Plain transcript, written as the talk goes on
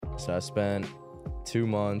So I spent 2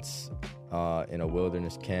 months in a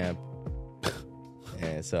wilderness camp,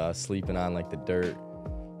 and so I was sleeping on like the dirt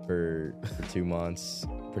for 2 months,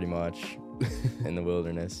 pretty much, in the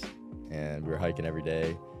wilderness, and we were hiking every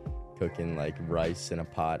day, cooking like rice in a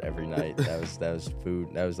pot every night. That was food.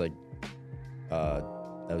 That was like that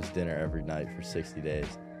was dinner every night for 60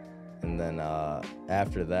 days, and then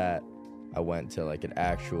after that, I went to like an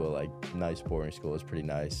actual like nice boarding school. It was pretty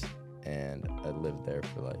nice, and I lived there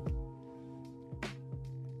for like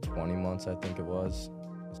 20 months, I think it was.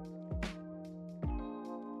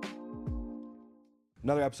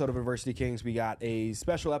 Another episode of Adversity Kings. We got a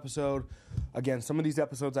special episode. Again, some of these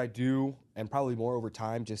episodes I do, and probably more over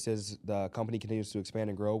time, just as the company continues to expand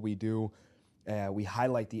and grow, we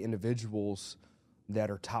highlight the individuals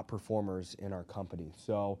that are top performers in our company.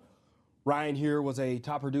 So Ryan here was a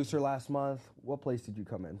top producer last month. What place did you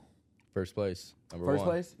come in? First place, number First one.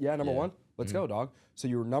 place? Yeah, number one? Let's go, dog. So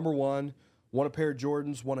you were number one, won a pair of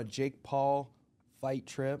Jordans, won a Jake Paul fight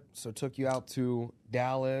trip, so took you out to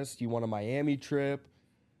Dallas. You won a Miami trip.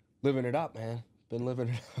 Living it up, man. Been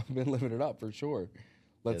living it up for sure.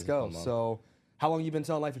 Let's go. So how long you been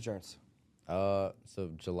selling life insurance? So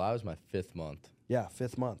July was my 5th month. Yeah,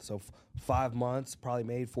 5th month. So 5 months, probably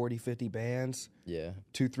made 40, 50 bands. Yeah.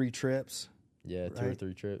 2-3 trips. Yeah, right? 2 or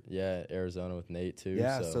 3 trips. Yeah, Arizona with Nate too.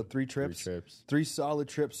 Yeah, so 3 trips. 3 trips. 3 solid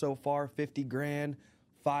trips so far, 50 grand,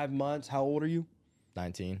 5 months. How old are you?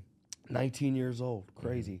 19. 19 years old.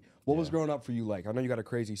 Crazy. What was growing up for you like? I know you got a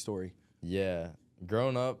crazy story. Yeah.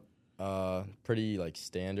 Growing up, pretty like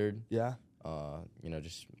standard. Yeah?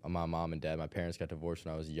 Just my mom and dad. My parents got divorced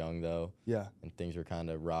when I was young though. Yeah. And things were kind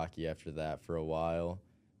of rocky after that for a while.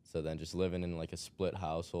 So then just living in like a split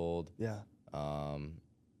household. Yeah.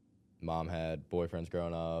 Mom had boyfriends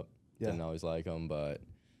growing up. Yeah. Didn't always like them, but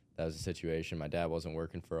that was the situation. My dad wasn't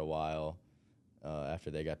working for a while after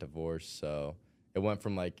they got divorced. So it went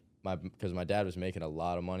from like because my dad was making a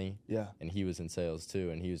lot of money. Yeah. And he was in sales too,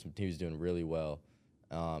 and he was doing really well.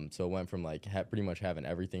 So it went from like pretty much having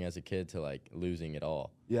everything as a kid to like losing it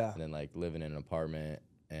all. Yeah. And then like living in an apartment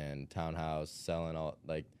and townhouse, selling all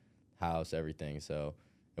like house, everything. So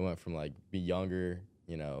it went from like be younger,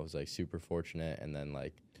 it was like super fortunate, and then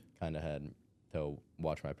like kind of had to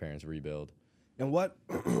watch my parents rebuild. And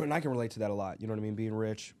and I can relate to that a lot. You know what I mean? Being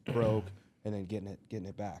rich, broke, and then getting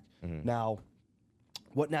it back. Mm-hmm. Now,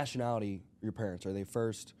 what nationality are your parents? Are they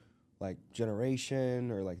first like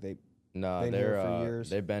generation, or like they? No, been here for years?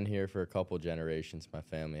 They've been here for a couple generations. My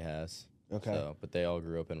family has. Okay. So, but they all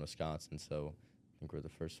grew up in Wisconsin, so I think we're the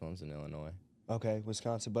first ones in Illinois. Okay,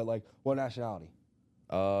 Wisconsin. But like, what nationality?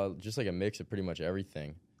 Just like a mix of pretty much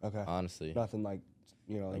everything. Okay. Honestly. Nothing like,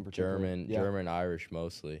 in Like particular. German, Irish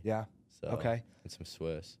mostly. Yeah. So, okay. And some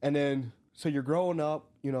Swiss. And then, so you're growing up.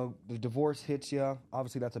 The divorce hits you.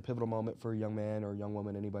 Obviously, that's a pivotal moment for a young man or a young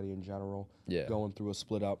woman, anybody in general. Yeah. Going through a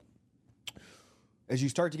split up. As you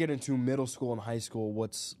start to get into middle school and high school,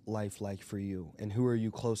 what's life like for you? And who are you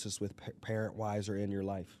closest with parent-wise or in your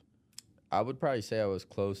life? I would probably say I was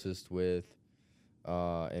closest with,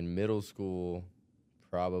 in middle school,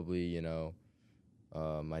 probably,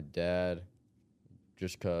 my dad,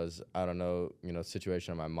 just because, I don't know,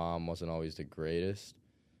 situation of my mom wasn't always the greatest.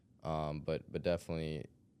 But definitely,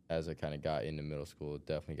 as I kind of got into middle school,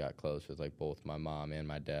 definitely got close with, like, both my mom and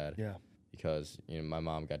my dad. Yeah. Because, my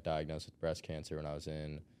mom got diagnosed with breast cancer when I was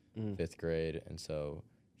in 5th grade, and so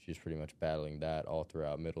she was pretty much battling that all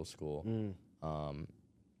throughout middle school.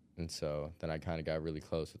 And so then I kind of got really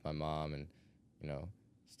close with my mom and,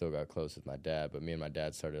 still got close with my dad. But me and my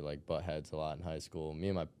dad started, like, butt heads a lot in high school.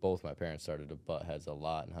 Both my parents started to butt heads a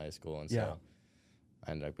lot in high school, and so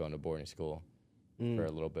I ended up going to boarding school for a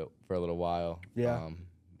little while. Yeah.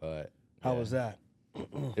 But How was that?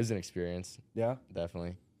 It was an experience. Yeah?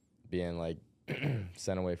 Definitely. Being, like,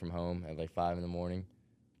 sent away from home at, like, 5 in the morning.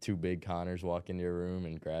 2 big Connors walk into your room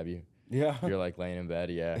and grab you. Yeah. You're, like, laying in bed,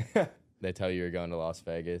 yeah. They tell you you're going to Las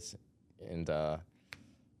Vegas, and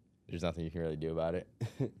there's nothing you can really do about it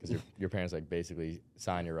because your parents, like, basically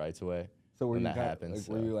sign your rights away when that happens.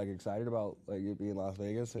 Were you, like, excited about, like, it being Las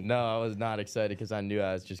Vegas? No, I was not excited because I knew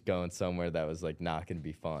I was just going somewhere that was, like, not going to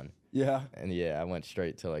be fun. Yeah. And, I went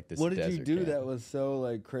straight to, like, this What did desert you do camp. that was so,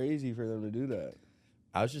 like, crazy for them to do that?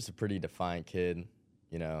 I was just a pretty defiant kid,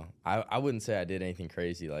 I wouldn't say I did anything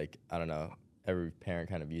crazy. Like, I don't know. Every parent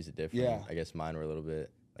kind of views it different. Yeah. I guess mine were a little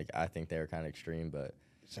bit, like, I think they were kind of extreme, but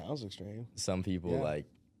Sounds extreme. some people, like,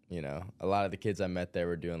 a lot of the kids I met there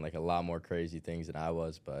were doing, like, a lot more crazy things than I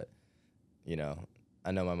was, but,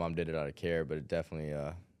 I know my mom did it out of care, but it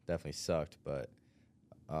definitely sucked, but,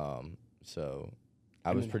 so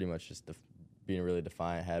I was pretty much just being really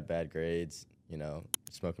defiant, had bad grades,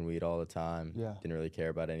 smoking weed all the time. Yeah. Didn't really care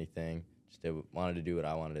about anything. Just wanted to do what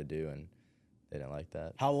I wanted to do, and they didn't like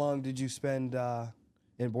that. How long did you spend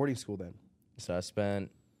in boarding school then? So I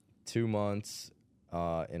spent 2 months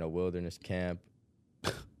in a wilderness camp,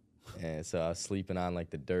 and so I was sleeping on like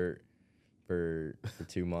the dirt for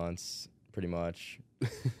 2 months, pretty much,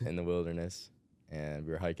 in the wilderness, and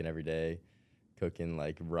we were hiking every day, cooking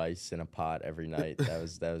like rice in a pot every night. That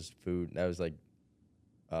was food. That was like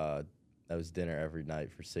that was dinner every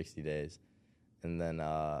night for 60 days, and then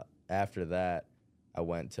after that, I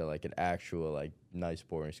went to like an actual like nice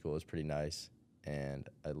boarding school. It was pretty nice, and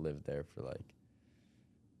I lived there for like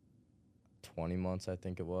 20 months, I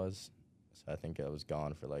think it was. So I think I was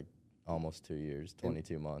gone for like almost 2 years,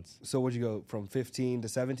 22 months. So would you go from 15 to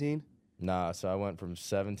 17? Nah, so I went from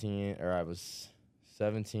 17, or I was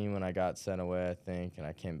 17 when I got sent away, I think, and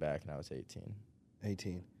I came back and I was 18.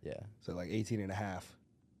 18. Yeah. So like 18 and a half.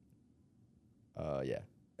 Yeah.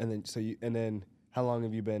 And then how long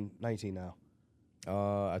have you been 19 now?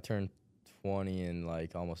 I turned 20 in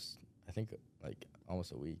like almost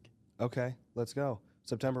a week. Okay, let's go.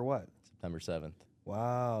 September what? September 7th.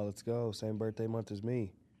 Wow, let's go. Same birthday month as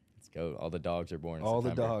me. Let's go. All the dogs are born in All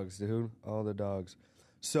September. the dogs, dude. All the dogs.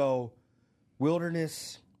 So,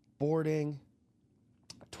 wilderness, boarding,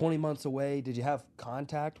 20 months away. Did you have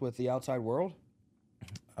contact with the outside world?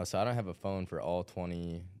 So I don't have a phone for all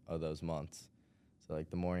 20 of those months. So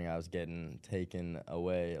like the morning I was getting taken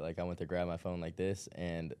away, like I went to grab my phone like this,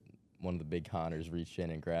 and one of the big hunters reached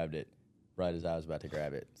in and grabbed it right as I was about to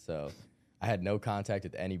grab it. So I had no contact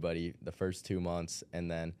with anybody the first 2 months, and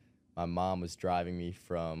then my mom was driving me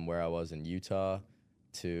from where I was in Utah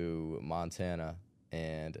to Montana,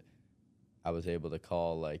 and I was able to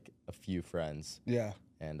call like a few friends. Yeah.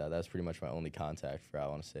 And that's pretty much my only contact for, I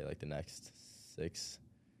want to say, like the next 6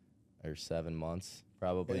 or 7 months,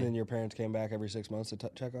 probably. And then your parents came back every 6 months to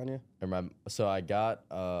check on you? So I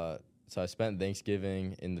spent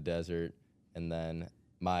Thanksgiving in the desert, and then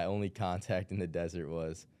my only contact in the desert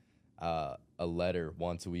was a letter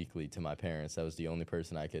once weekly to my parents. That was the only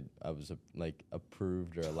person I was like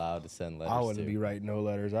approved or allowed to send letters to. I wouldn't be writing no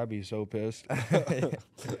letters. I'd be so pissed. I'd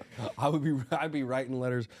be writing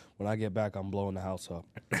letters. When I get back, I'm blowing the house up.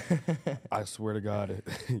 I swear to God,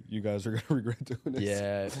 you guys are gonna regret doing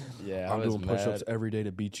this. Yeah. I'm doing push-ups every day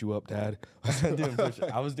to beat you up, Dad.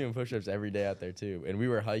 I was doing push-ups every day out there too, and we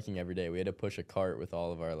were hiking every day. We had to push a cart with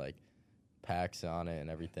all of our like packs on it and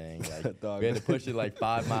everything. Like, we had to push it like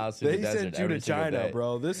 5 miles through the desert. They sent you to China,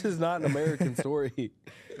 bro. This is not an American story.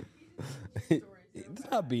 It's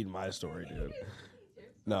not beating my story, dude.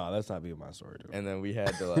 No, that's not beating my story, dude. And then we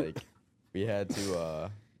had to we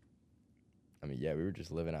were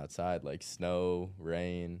just living outside, like snow,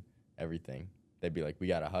 rain, everything. They'd be like, we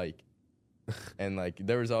gotta hike. And like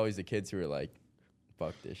there was always the kids who were like,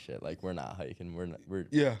 fuck this shit. Like we're not hiking. We're not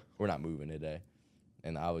moving today.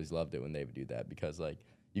 And I always loved it when they would do that, because like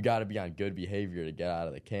you got to be on good behavior to get out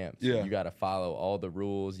of the camp. So you got to follow all the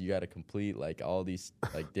rules. You got to complete like all these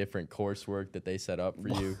like different coursework that they set up for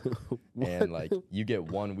you. And like you get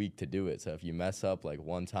 1 week to do it. So if you mess up like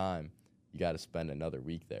one time, you got to spend another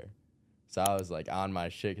week there. So I was like on my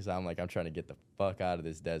shit, because I'm trying to get the fuck out of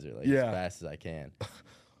this desert like as fast as I can.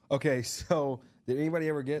 Okay, so did anybody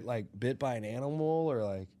ever get like bit by an animal or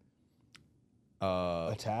like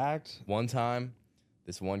attacked? One time,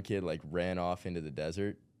 this one kid like ran off into the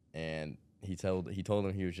desert, and he told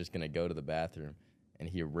him he was just gonna go to the bathroom, and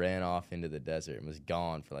he ran off into the desert and was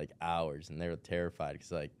gone for like hours, and they were terrified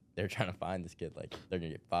because like they're trying to find this kid, like they're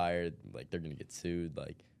gonna get fired, like they're gonna get sued,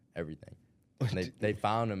 like everything. And they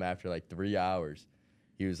found him after like 3 hours.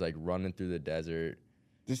 He was like running through the desert.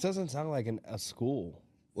 This doesn't sound like a school.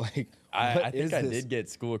 Like I think I did get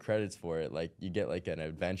school credits for it. Like you get like an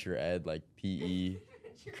adventure ed, like PE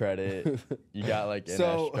credit. You got like an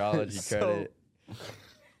astrology credit.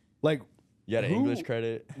 Like you got an English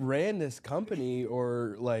credit. Ran this company,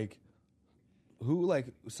 or like who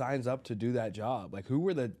like signs up to do that job? Like who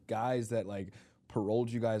were the guys that like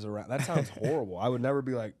paroled you guys around? That sounds horrible. I would never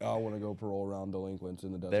be like, oh, I want to go parole around delinquents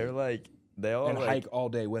in the desert. They're like they all and like, hike all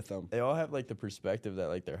day with them. They all have like the perspective that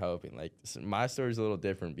like they're helping. Like my story's a little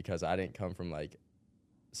different because I didn't come from like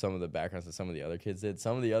some of the backgrounds that some of the other kids did.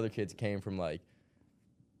 Some of the other kids came from like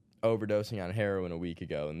overdosing on heroin a week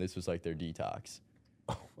ago, and this was like their detox.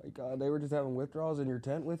 Oh my God, they were just having withdrawals in your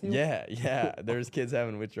tent with you? Yeah. There's kids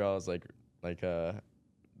having withdrawals like that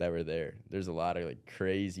were there. There's a lot of like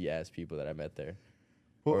crazy ass people that I met there.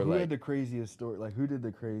 Well, who had the craziest story? Like who did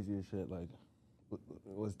the craziest shit? Like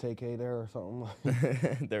was TK there or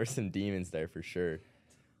something? There were some demons there for sure.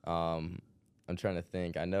 I'm trying to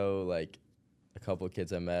think. I know like a couple of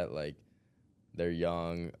kids I met, like they're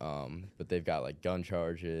young, but they've got like gun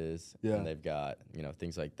charges, and they've got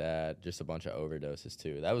things like that. Just a bunch of overdoses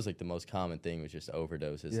too. That was like the most common thing was just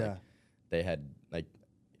overdoses. Yeah. Like they had like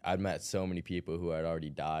I'd met so many people who had already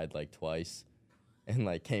died like twice, and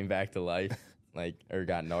like came back to life, like or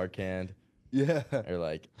got Narcaned. Yeah. Or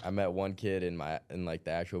like I met one kid in like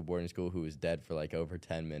the actual boarding school who was dead for like over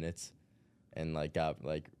 10 minutes, and like got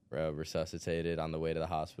like resuscitated on the way to the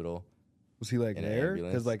hospital. Was he like there?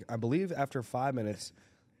 Because like I believe after 5 minutes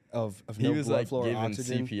of he no was blood like flow or giving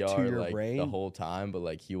oxygen CPR to your like brain the whole time, but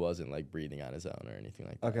like he wasn't like breathing on his own or anything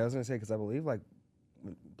like that. Okay, I was gonna say because I believe like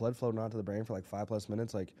blood flow not to the brain for like 5+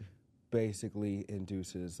 minutes like basically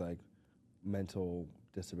induces like mental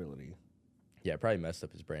disability. Yeah, it probably messed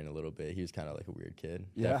up his brain a little bit. He was kind of like a weird kid.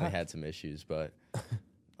 Yeah. Definitely had some issues, but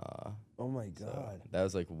oh my god, so that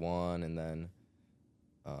was like one, and then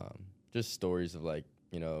just stories of like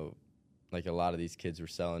like a lot of these kids were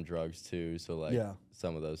selling drugs too. So like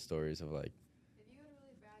some of those stories of like. If you had a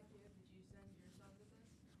really bad kid, would you send your son to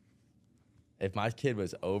this? If my kid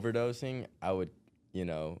was overdosing, I would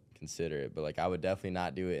consider it, but like I would definitely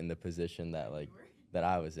not do it in the position that like that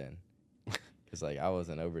I was in. Because, like, I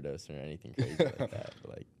wasn't overdosing or anything crazy like that.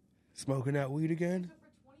 But, like, smoking that weed again? So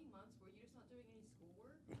for 20 months, were you just not doing any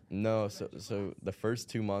schoolwork? No, so the first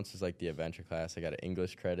 2 months was, like, the adventure class. I got an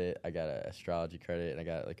English credit, I got an astrology credit, and I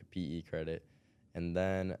got, like, a PE credit. And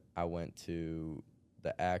then I went to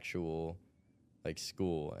the actual, like,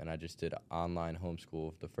 school, and I just did online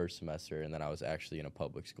homeschool the first semester, and then I was actually in a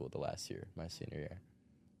public school the last year, my senior year.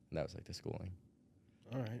 And that was, like, the schooling.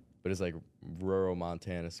 All right. But it's like rural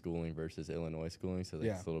Montana schooling versus Illinois schooling, so like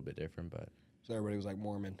it's a little bit different. But so everybody was like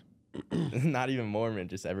Mormon. Not even Mormon,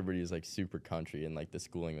 just everybody was like super country, and like the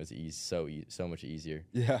schooling was so much easier.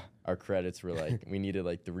 Yeah. Our credits were like we needed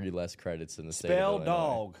like 3 less credits in the state Spell of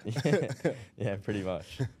dog. Yeah, pretty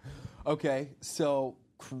much. Okay, so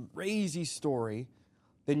crazy story.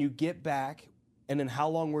 Then you get back, and then how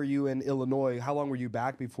long were you in Illinois? How long were you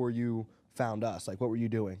back before you found us? Like, what were you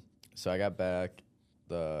doing? So I got back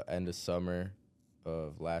the end of summer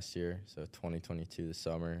of last year, so 2022, the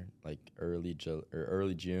summer, like early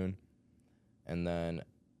June, and then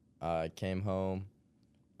I came home.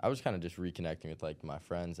 I was kind of just reconnecting with like my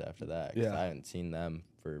friends after that because I hadn't seen them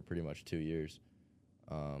for pretty much 2 years,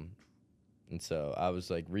 and so I was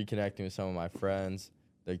like reconnecting with some of my friends.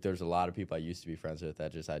 Like there's a lot of people I used to be friends with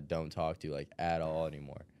that just I don't talk to like at all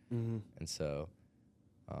anymore, and so.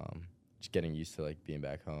 Just getting used to like being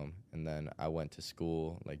back home, and then I went to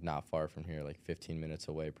school like not far from here, like 15 minutes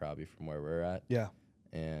away probably from where we're at. Yeah.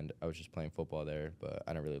 And I was just playing football there, but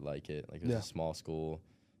I didn't really like it. Like it was a small school.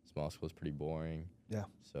 Small school is pretty boring. Yeah.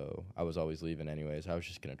 So I was always leaving anyways. I was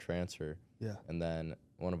just gonna transfer. Yeah. And then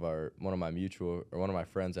one of my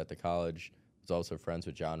friends at the college was also friends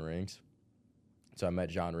with John Rings. So I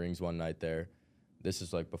met John Rings one night there. This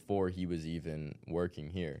is like before he was even working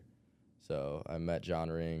here. So I met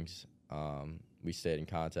John Rings. We stayed in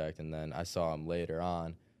contact, and then I saw him later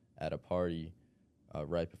on at a party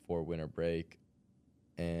right before winter break,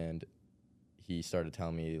 and he started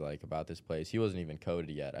telling me like about this place. He wasn't even coded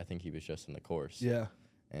yet. I think he was just in the course. Yeah.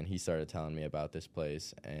 And he started telling me about this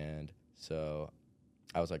place, and so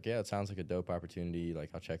I was like, yeah, it sounds like a dope opportunity. Like,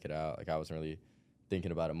 I'll check it out. Like, I wasn't really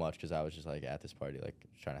thinking about it much because I was just like at this party, like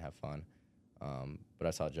trying to have fun. But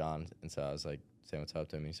I saw John, and so I was like saying what's up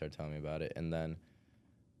to him. And he started telling me about it, and then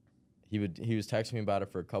he was texting me about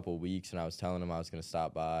it for a couple of weeks, and I was telling him I was going to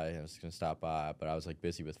stop by. But I was like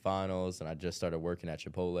busy with finals, and I just started working at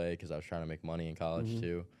Chipotle because I was trying to make money in college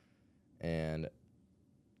too, and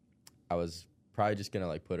I was probably just going to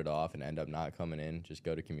like put it off and end up not coming in, just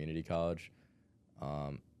go to community college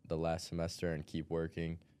the last semester and keep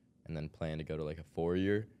working, and then plan to go to like a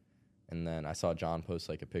 4-year. And then I saw John post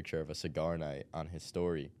like a picture of a cigar night on his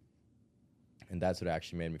story, and that's what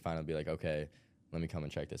actually made me finally be like, okay, let me come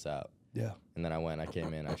and check this out. Yeah. And then I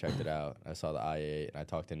came in, I checked it out. I saw the I-8, and I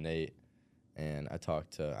talked to Nate, and I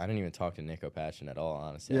didn't even talk to Nick Opashin at all,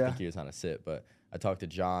 honestly. Yeah. I think he was on a sit, but I talked to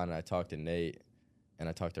John, and I talked to Nate, and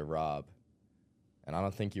I talked to Rob. And I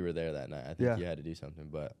don't think you were there that night. I think you had to do something,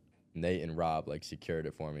 but Nate and Rob, like, secured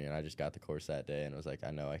it for me, and I just got the course that day and was like,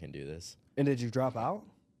 I know I can do this. And did you drop out?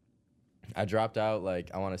 I dropped out,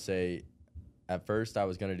 like, I want to say, at first I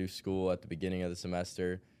was going to do school at the beginning of the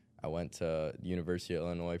semester. I went to the University of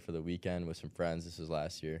Illinois for the weekend with some friends. This was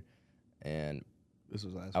last year, and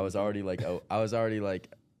I was already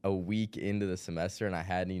like a week into the semester, and I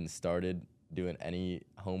hadn't even started doing any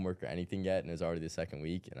homework or anything yet, and it was already the second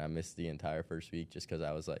week, and I missed the entire first week just because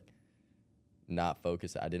I was like not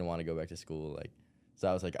focused. I didn't want to go back to school, like, so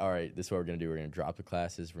I was like, all right, this is what we're gonna do. We're gonna drop the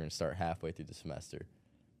classes. We're gonna start halfway through the semester,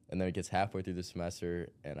 And then it gets halfway through the semester,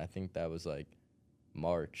 and I think that was like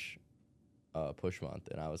March, push month.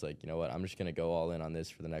 And I was like, you know what? I'm just going to go all in on this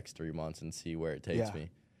for the next 3 months and see where it takes me.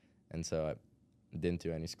 And so I didn't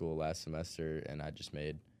do any school last semester, and I just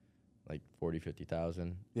made like 40,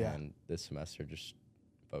 50,000. Yeah. And this semester just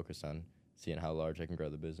focused on seeing how large I can grow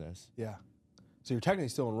the business. Yeah. So you're technically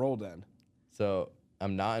still enrolled then. So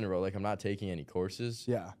I'm not enrolled. Like, I'm not taking any courses.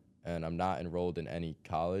 Yeah. And I'm not enrolled in any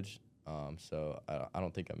college. So I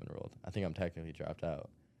don't think I'm enrolled. I think I'm technically dropped out.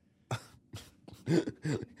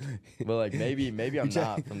 But like maybe I'm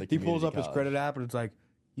not from the community. He pulls up college. his credit app and it's like,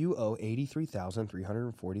 you owe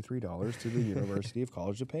 $83,343 to the University of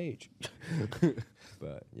College DePage.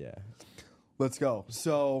 But yeah, let's go.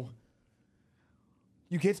 So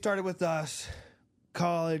you get started with us,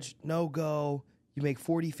 college, no go. You make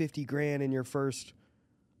 40, 50 grand in your first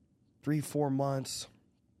 3-4 months.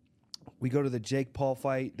 We go to the Jake Paul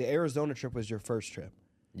fight. The Arizona trip was your first trip.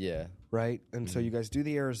 Yeah. Right? And so you guys do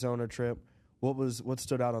the Arizona trip. What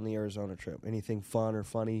stood out on the Arizona trip? Anything fun or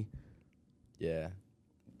funny? Yeah.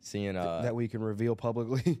 Seeing that we can reveal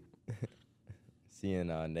publicly? Seeing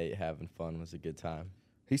Nate having fun was a good time.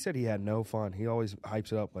 He said he had no fun. He always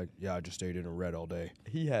hypes it up like, yeah, I just stayed in and read all day.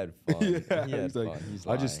 He had fun. Yeah, he had like, fun. He's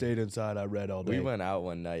I just stayed inside. I read all day. We went out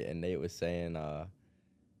one night, and Nate was saying,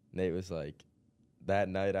 Nate was like, that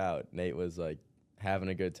night out, Nate was like having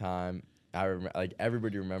a good time. I remember, like,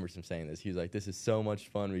 everybody remembers him saying this. He was like, this is so much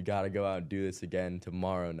fun. We got to go out and do this again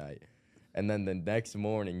tomorrow night. And then the next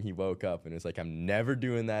morning, he woke up and was like, I'm never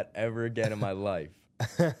doing that ever again in my life.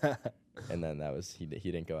 And then that was, he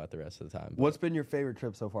didn't go out the rest of the time. What's been your favorite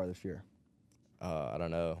trip so far this year? I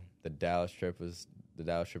don't know. The Dallas trip was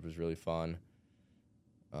really fun.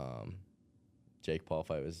 Jake Paul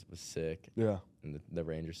fight was sick. Yeah. And the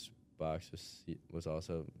Rangers box was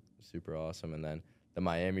also super awesome. And then the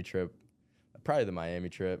Miami trip, probably the Miami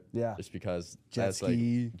trip. Yeah. Just because jet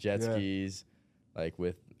skis, like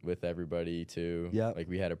with everybody too. Yeah. Like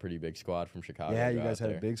we had a pretty big squad from Chicago. Yeah, you guys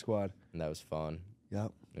had a big squad. And that was fun.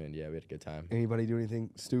 Yep. And yeah, we had a good time. Anybody do anything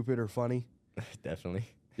stupid or funny? Definitely.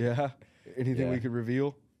 Yeah. Anything we could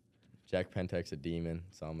reveal? Jack Pentek's a demon,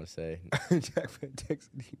 that's all I'm gonna say. Jack Pentek's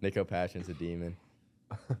a demon. Nico Passion's a demon.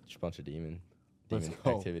 Just a bunch of demon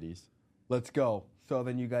activities. Let's go. So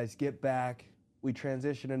then you guys get back. We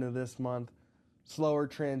transition into this month. Slower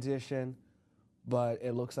transition, but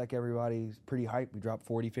it looks like everybody's pretty hyped. We dropped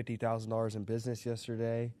 $40,000, $50,000 in business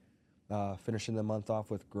yesterday, finishing the month off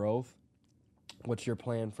with growth. What's your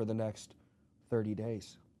plan for the next 30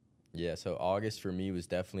 days? Yeah, so August for me was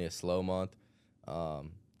definitely a slow month.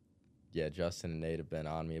 Justin and Nate have been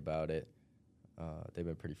on me about it. They've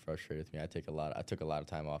been pretty frustrated with me. I took a lot of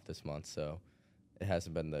time off this month, so it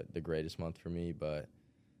hasn't been the greatest month for me. But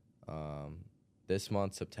this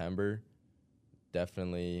month, September,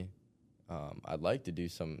 definitely, I'd like to do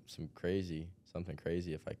something crazy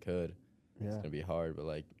if I could. Yeah. It's gonna be hard, but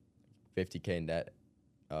like 50K net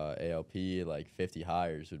ALP, like 50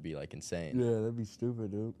 hires would be like insane. Yeah, that'd be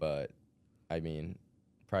stupid, dude. But I mean,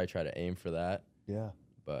 probably try to aim for that. Yeah.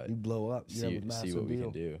 But you'd blow up. You'd have a massive see what deal. We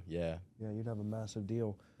can do. Yeah. Yeah, you'd have a massive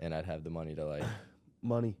deal. And I'd have the money to like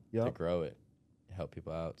money. Yeah. To grow it, help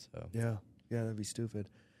people out. So yeah, that'd be stupid.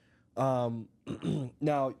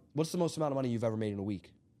 Now, what's the most amount of money you've ever made in a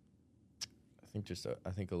week?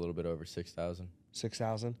 I think a little bit over 6,000.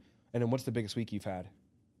 6,000. And then what's the biggest week you've had?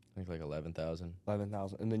 I think like 11,000.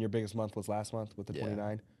 11,000. And then your biggest month was last month with the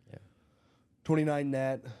 29. Yeah. 29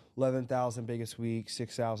 net, 11,000 biggest week,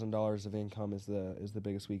 $6,000 of income is the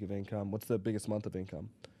biggest week of income. What's the biggest month of income?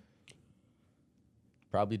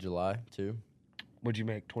 Probably July too. What'd you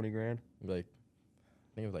make? 20 grand? Like,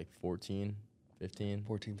 I think it was like 14, 15.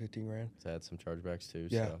 14, 15 grand. So I had some chargebacks too.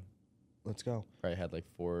 Yeah. So let's go. Probably had like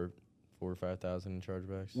 4 or 5,000 in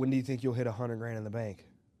chargebacks. When do you think you'll hit 100 grand in the bank?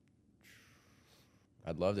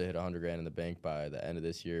 I'd love to hit 100 grand in the bank by the end of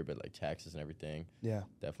this year, but like taxes and everything. Yeah.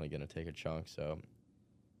 Definitely gonna take a chunk. So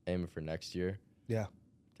aiming for next year. Yeah.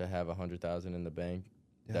 To have 100,000 in the bank.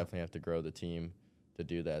 Yeah. Definitely have to grow the team to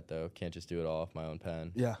do that though. Can't just do it all off my own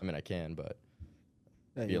pen. Yeah. I mean I can, but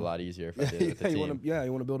it'd be a lot easier if I did it with the team.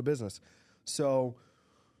 You want to build a business. So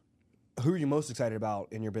who are you most excited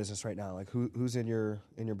about in your business right now? Like who's in your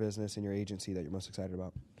business, in your agency that you're most excited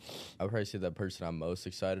about? I would probably say the person I'm most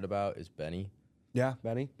excited about is Benny. Yeah,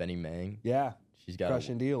 Benny. Benny Mang. Yeah. She's got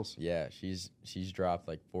crushing deals. Yeah, she's dropped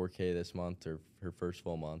like 4K this month, or her first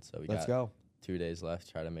full month. So Let's go. 2 days left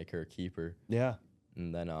to try to make her a keeper. Yeah.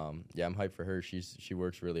 And then I'm hyped for her. She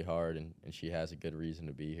works really hard and she has a good reason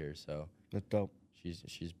to be here. So that's dope.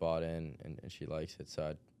 She's bought in and she likes it.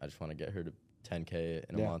 So I just want to get her to 10K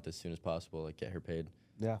in a month as soon as possible. Like get her paid.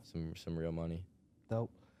 Yeah. Some real money.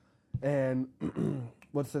 Dope. And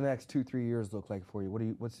what's the next 2-3 years look like for you?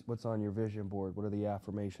 What's on your vision board? What are the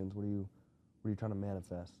affirmations? What are you trying to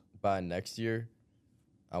manifest? By next year,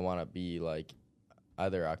 I want to be like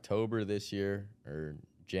either October this year or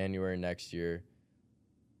January next year,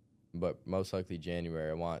 but most likely January.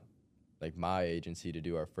 I want like my agency to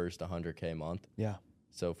do our first 100K month. Yeah.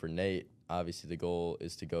 So for Nate, obviously the goal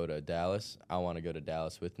is to go to Dallas. I want to go to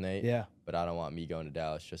Dallas with Nate. Yeah. But I don't want me going to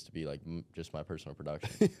Dallas just to be like just my personal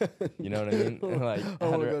production. You know what I mean? Like I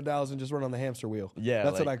want to go to Dallas and just run on the hamster wheel. Yeah,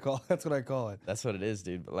 that's like, what I call. That's what I call it. That's what it is,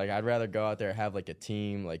 dude. But like I'd rather go out there, have like a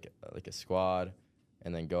team, like a squad,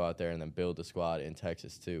 and then go out there and then build a squad in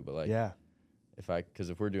Texas too. But like, yeah. Because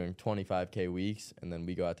if we're doing 25K weeks and then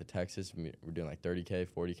we go out to Texas, we're doing like 30K,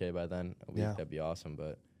 40K by then a week. That'd be awesome.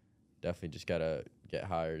 But definitely just gotta get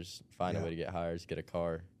hires, find a way to get hires, get a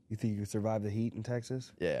car. You think you could survive the heat in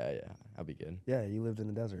Texas? Yeah, I'll be good. Yeah, you lived in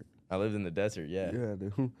the desert. I lived in the desert, yeah. Yeah,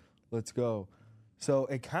 dude. Let's go. So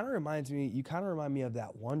it kind of reminds me, you kind of remind me of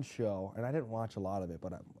that one show, and I didn't watch a lot of it,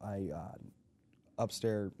 but I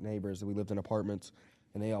upstairs neighbors, we lived in apartments,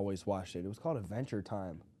 and they always watched it. It was called Adventure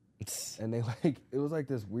Time. And they it was like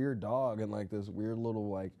this weird dog and like this weird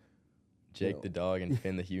little like. Jake the dog and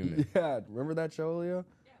Finn the human. Yeah, remember that show, Leah?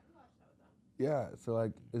 Yeah, we watched that with them. Yeah, so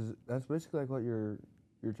like, that's basically like what your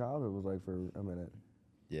childhood was like for a minute.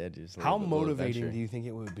 Yeah, just how motivating do you think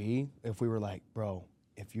it would be if we were like, bro,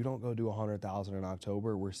 if you don't go do 100,000 in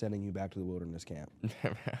October, we're sending you back to the wilderness camp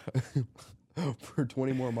for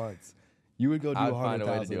 20 more months. You would go do 100,000. I'd find a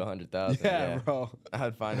way to do 100,000. Yeah, bro.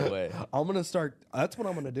 I'd find a way. I'm gonna start. That's what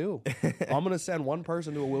I'm gonna do. I'm gonna send one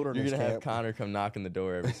person to a wilderness camp. You're gonna have Connor come knock on the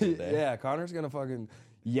door every single day. Yeah, Connor's gonna fucking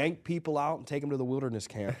yank people out and take them to the wilderness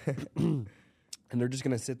camp. And they're just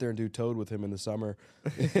going to sit there and do toad with him in the summer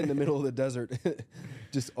in the middle of the desert,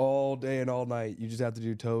 just all day and all night. You just have to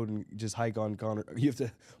do toad and just hike on Connor. You have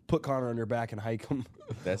to put Connor on your back and hike him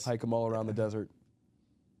all around the desert.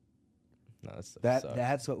 No,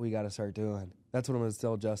 that's what we got to start doing. That's what I'm going to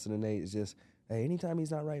tell Justin and Nate is just, hey, anytime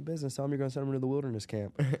he's not writing business, tell him you're going to send him to the wilderness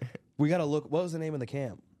camp. We got to look. What was the name of the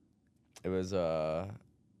camp? It was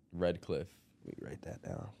Red Cliff. Let me write that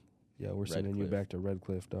down. Yeah, we're sending you back to Red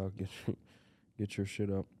Cliff, dog. Get your shit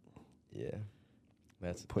up. Yeah.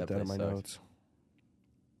 Put that in my notes.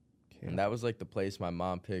 And that was like the place my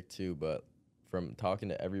mom picked too, but from talking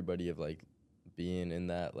to everybody of like being in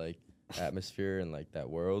that like atmosphere and like that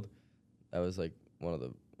world, that was like one of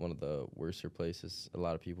the worser places, a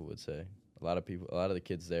lot of people would say. A lot of the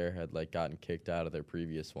kids there had like gotten kicked out of their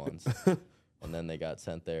previous ones. And then they got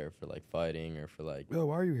sent there for like fighting or for like. Oh,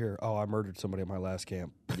 why are you here? Oh, I murdered somebody at my last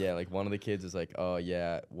camp. Yeah, like one of the kids is like, oh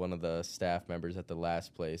yeah, one of the staff members at the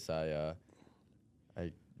last place, I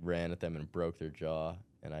ran at them and broke their jaw,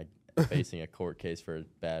 and I'm facing a court case for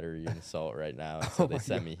battery and assault right now. And so they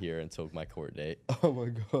sent me here and took my court date. Oh my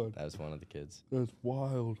god, that was one of the kids. That's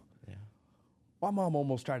wild. Yeah, my mom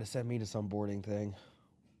almost tried to send me to some boarding thing.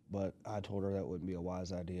 But I told her that wouldn't be a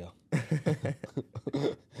wise idea. I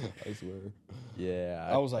swear. Yeah.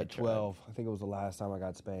 I was like 12. I think it was the last time I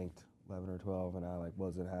got spanked, 11 or 12, and I like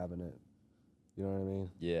wasn't having it. You know what I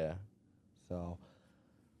mean? Yeah. So,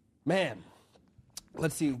 man,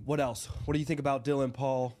 let's see what else. What do you think about Dylan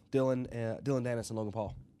Dennis, and Logan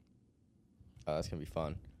Paul? Oh, that's gonna be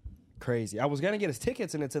fun. Crazy. I was gonna get his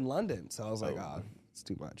tickets, and it's in London, so I was like, it's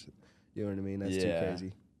too much. You know what I mean? That's too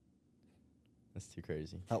crazy. That's too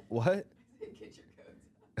crazy. What? Get your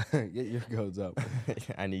codes up. Get your codes up.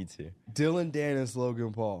 I need to. Dylan Dennis,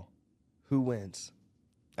 Logan Paul. Who wins?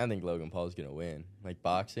 I think Logan Paul's going to win. Like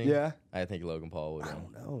boxing? Yeah? I think Logan Paul would win. I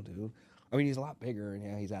don't know, dude. I mean, he's a lot bigger, and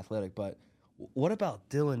yeah, he's athletic, but what about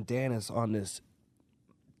Dylan Dennis on this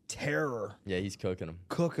terror? Yeah, he's cooking him.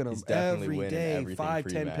 He's every day,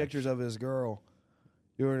 5-10 pictures of his girl.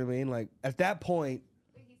 You know what I mean? Like, at that point,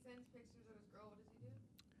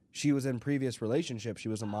 she was in previous relationships. She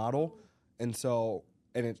was a model, and so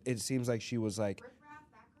it seems like she was like. Riff Raff,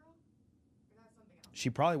 that girl? Or that's something else? She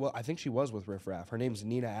probably was. I think she was with Riff Raff. Her name's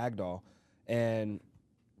Nina Agdal, and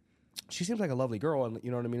she seems like a lovely girl. And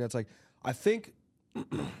you know what I mean? It's like I think,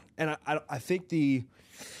 and I think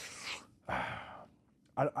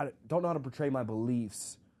I don't know how to portray my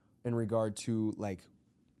beliefs in regard to like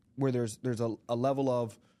where there's a level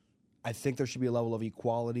of. I think there should be a level of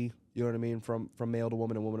equality. You know what I mean? From male to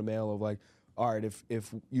woman and woman to male of like, all right,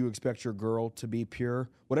 if you expect your girl to be pure,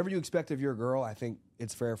 whatever you expect of your girl, I think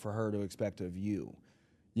it's fair for her to expect of you.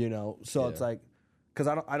 You know? So it's like, because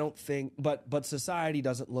I don't think, but society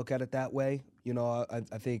doesn't look at it that way. You know,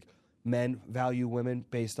 I think men value women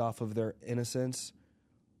based off of their innocence,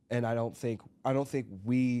 and I don't think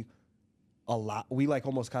we a lot. We like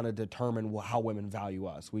almost kind of determine how women value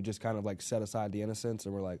us. We just kind of like set aside the innocence,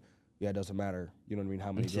 and we're like, yeah, it doesn't matter. You know what I mean?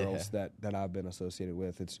 How many girls that I've been associated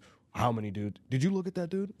with? It's how many dudes. Did you look at that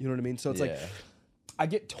dude? You know what I mean? So it's like I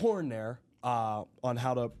get torn there on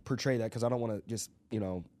how to portray that because I don't want to just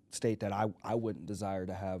state that I wouldn't desire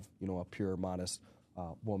to have a pure, modest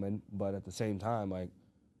woman, but at the same time, like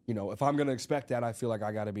if I'm gonna expect that, I feel like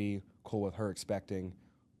I got to be cool with her expecting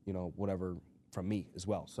whatever from me as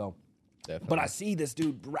well. So. Definitely. But I see this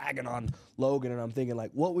dude bragging on Logan, and I'm thinking,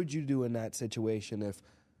 like, what would you do in that situation if,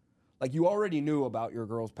 like, you already knew about your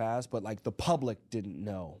girl's past, but, like, the public didn't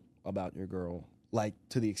know about your girl, like,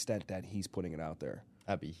 to the extent that he's putting it out there?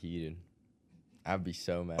 I'd be heated. I'd be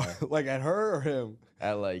so mad. Like, at her or him?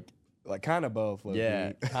 At, like kind of both.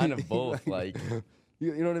 Yeah, kind of both. like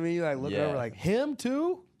you know what I mean? You, like, look over, like, him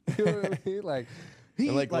too? You know what I mean? Like,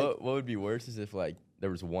 and, like, what would be worse is if, like, there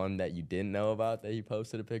was one that you didn't know about that he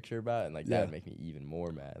posted a picture about, and like that would make me even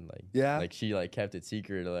more mad. Like, like she like kept it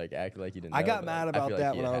secret or like acted like you didn't know. I got mad about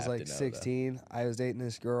that when I was like 16. That. I was dating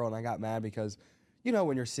this girl, and I got mad because,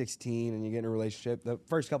 when you're 16 and you get in a relationship, the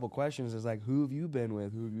first couple questions is like, "Who have you been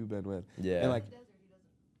with? Who have you been with?" Yeah, and like,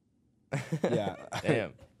 yeah,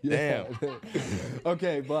 damn.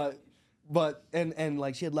 Okay, but and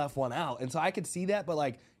like she had left one out, and so I could see that, but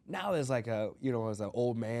like. Now as like as an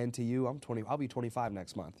old man to you, I'm 20. I'll be 25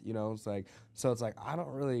 next month. It's like it's like I don't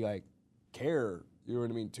really like care. You know what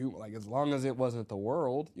I mean? Too like as long as it wasn't the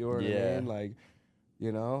world. You know what I mean? Like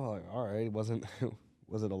like all right, was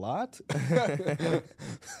it a lot?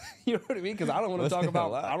 You know what I mean? Because I don't want to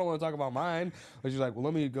talk about mine. But she's like,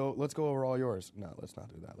 well, let's go over all yours. No, let's not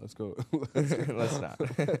do that. Let's go. Let's not.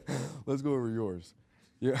 Let's go over yours.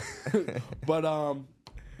 Yeah, but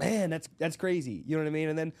man, that's crazy. You know what I mean?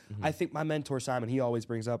 And then I think my mentor, Simon, he always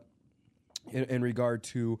brings up in regard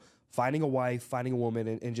to finding a wife, finding a woman,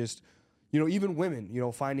 and just, even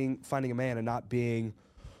women, finding a man and not being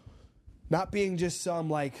just some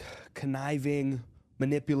like conniving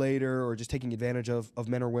manipulator or just taking advantage of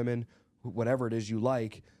men or women, whatever it is you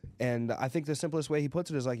like. And I think the simplest way he puts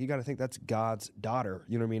it is like, you got to think that's God's daughter.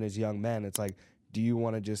 You know what I mean? As young men, it's like, do you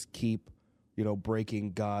want to just keep,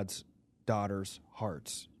 breaking God's daughter's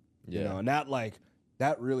hearts? Yeah. And that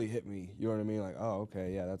really hit me. You know what I mean? Like, oh,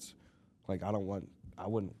 okay, yeah, that's like, I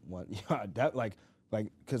wouldn't want that, like,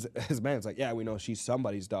 because as man, it's like, yeah, we know she's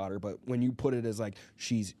somebody's daughter, but when you put it as like,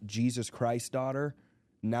 she's Jesus Christ's daughter,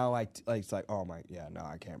 now it's like, oh my, yeah, no,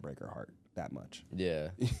 I can't break her heart that much. Yeah,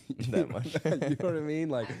 that much. You know what I mean?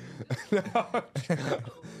 Like,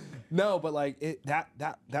 no, but like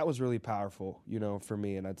that was really powerful, for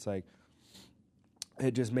me, and it's like,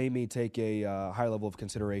 it just made me take a higher level of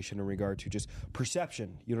consideration in regard to just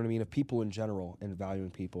perception, you know what I mean, of people in general and valuing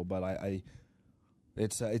people. But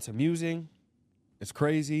it's amusing, it's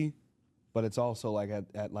crazy, but it's also like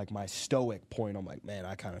at like my stoic point, I'm like, man,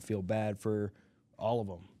 I kind of feel bad for all of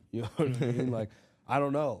them. You know what I mean? Like, I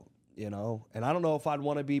don't know, and I don't know if I'd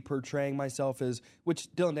want to be portraying myself as, which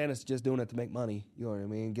Dylan Dennis is just doing it to make money. You know what I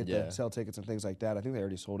mean? Sell tickets and things like that. I think they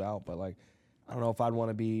already sold out, but like, I don't know if I'd want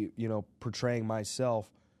to be, portraying myself,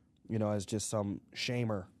 as just some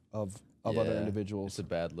shamer of other individuals. It's a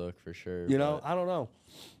bad look for sure. I don't know.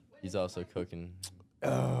 He's also cooking.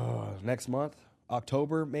 Next month,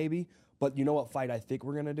 October maybe. But you know what fight I think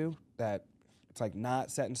we're going to do? That it's like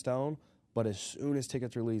not set in stone, but as soon as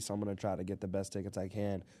tickets release, I'm going to try to get the best tickets I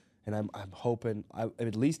can. And I'm hoping, I'm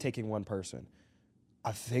at least taking one person.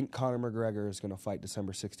 I think Conor McGregor is going to fight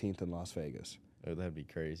December 16th in Las Vegas. Oh, that'd be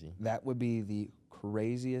crazy. That would be the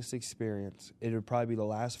craziest experience. It would probably be the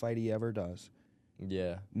last fight he ever does.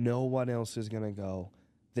 Yeah. No one else is going to go.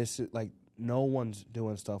 This is like, no one's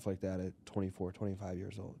doing stuff like that at 24, 25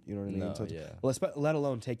 years old. You know what I mean? No, so yeah. Well, let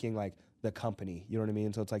alone taking like the company. You know what I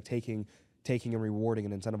mean? So it's like taking and rewarding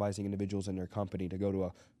and incentivizing individuals in their company to go to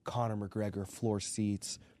a Conor McGregor floor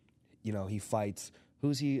seats. He fights.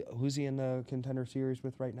 Who's he in the Contender Series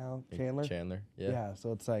with right now? Chandler? Chandler, yeah. Yeah,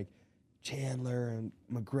 so it's like Chandler and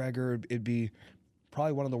McGregor. It'd be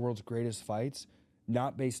probably one of the world's greatest fights,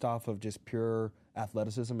 not based off of just pure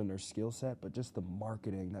athleticism and their skill set, but just the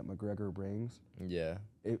marketing that McGregor brings. Yeah.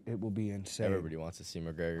 It will be insane. Everybody wants to see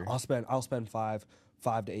McGregor. I'll spend five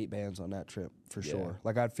to 8 bands on that trip for sure.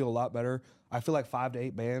 Like, I'd feel a lot better. I feel like 5 to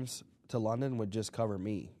 8 bands to London would just cover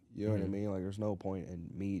me. You know what I mean? Like, there's no point in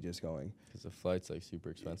me just going. Because the flight's like super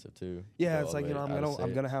expensive too. Yeah, it's like,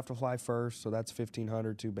 I'm gonna have to fly first, so that's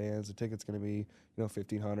 $1,500 2 bands. The ticket's gonna be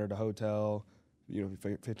 $1,500. The hotel,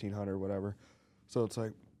 $1,500 whatever. So it's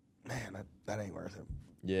like, man, that ain't worth it.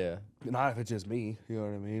 Yeah. Not if it's just me. You know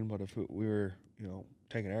what I mean? But if we were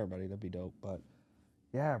taking everybody, that'd be dope. But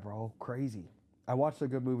yeah, bro, crazy. I watched a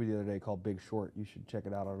good movie the other day called Big Short. You should check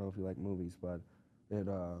it out. I don't know if you like movies, but it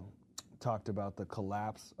talked about the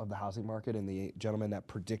collapse of the housing market and the gentleman that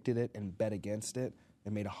predicted it and bet against it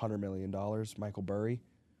and made $100 million, Michael Burry.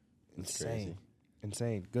 Crazy.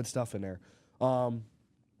 Insane. Good stuff in there. I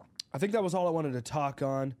think that was all I wanted to talk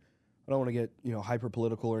on. I don't want to get, hyper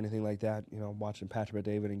political or anything like that. I'm watching Patrick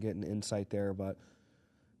David and getting insight there, but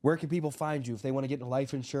where can people find you? If they want to get into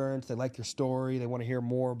life insurance, they like your story, they want to hear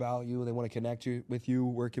more about you, they want to connect with you,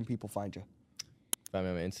 where can people find you? Find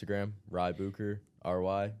me on my Instagram, Ryan Bucher,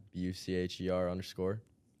 RYBUCHER_.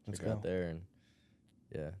 Let's Check it out go. there, and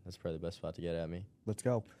yeah, that's probably the best spot to get at me. Let's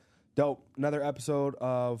go. Dope. Another episode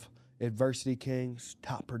of Adversity Kings,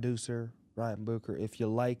 top producer, Ryan Bucher. If you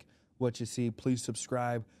like what you see, please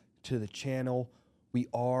subscribe to the channel. We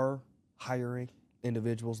are hiring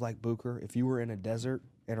individuals like Bucher. If you were in a desert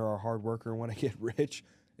and are a hard worker and want to get rich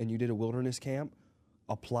and you did a wilderness camp,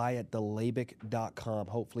 apply at delabic.com.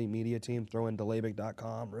 Hopefully, media team, throw in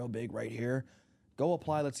delabic.com, real big right here. Go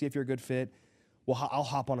apply. Let's see if you're a good fit. Well, I'll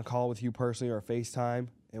hop on a call with you personally or FaceTime,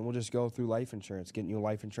 and we'll just go through life insurance, getting you a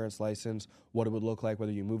life insurance license, what it would look like,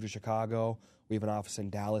 whether you move to Chicago, we have an office in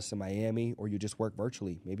Dallas and Miami, or you just work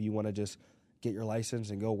virtually. Maybe you want to just get your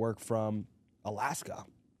license and go work from Alaska.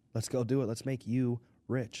 Let's go do it. Let's make you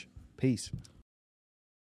rich. Peace.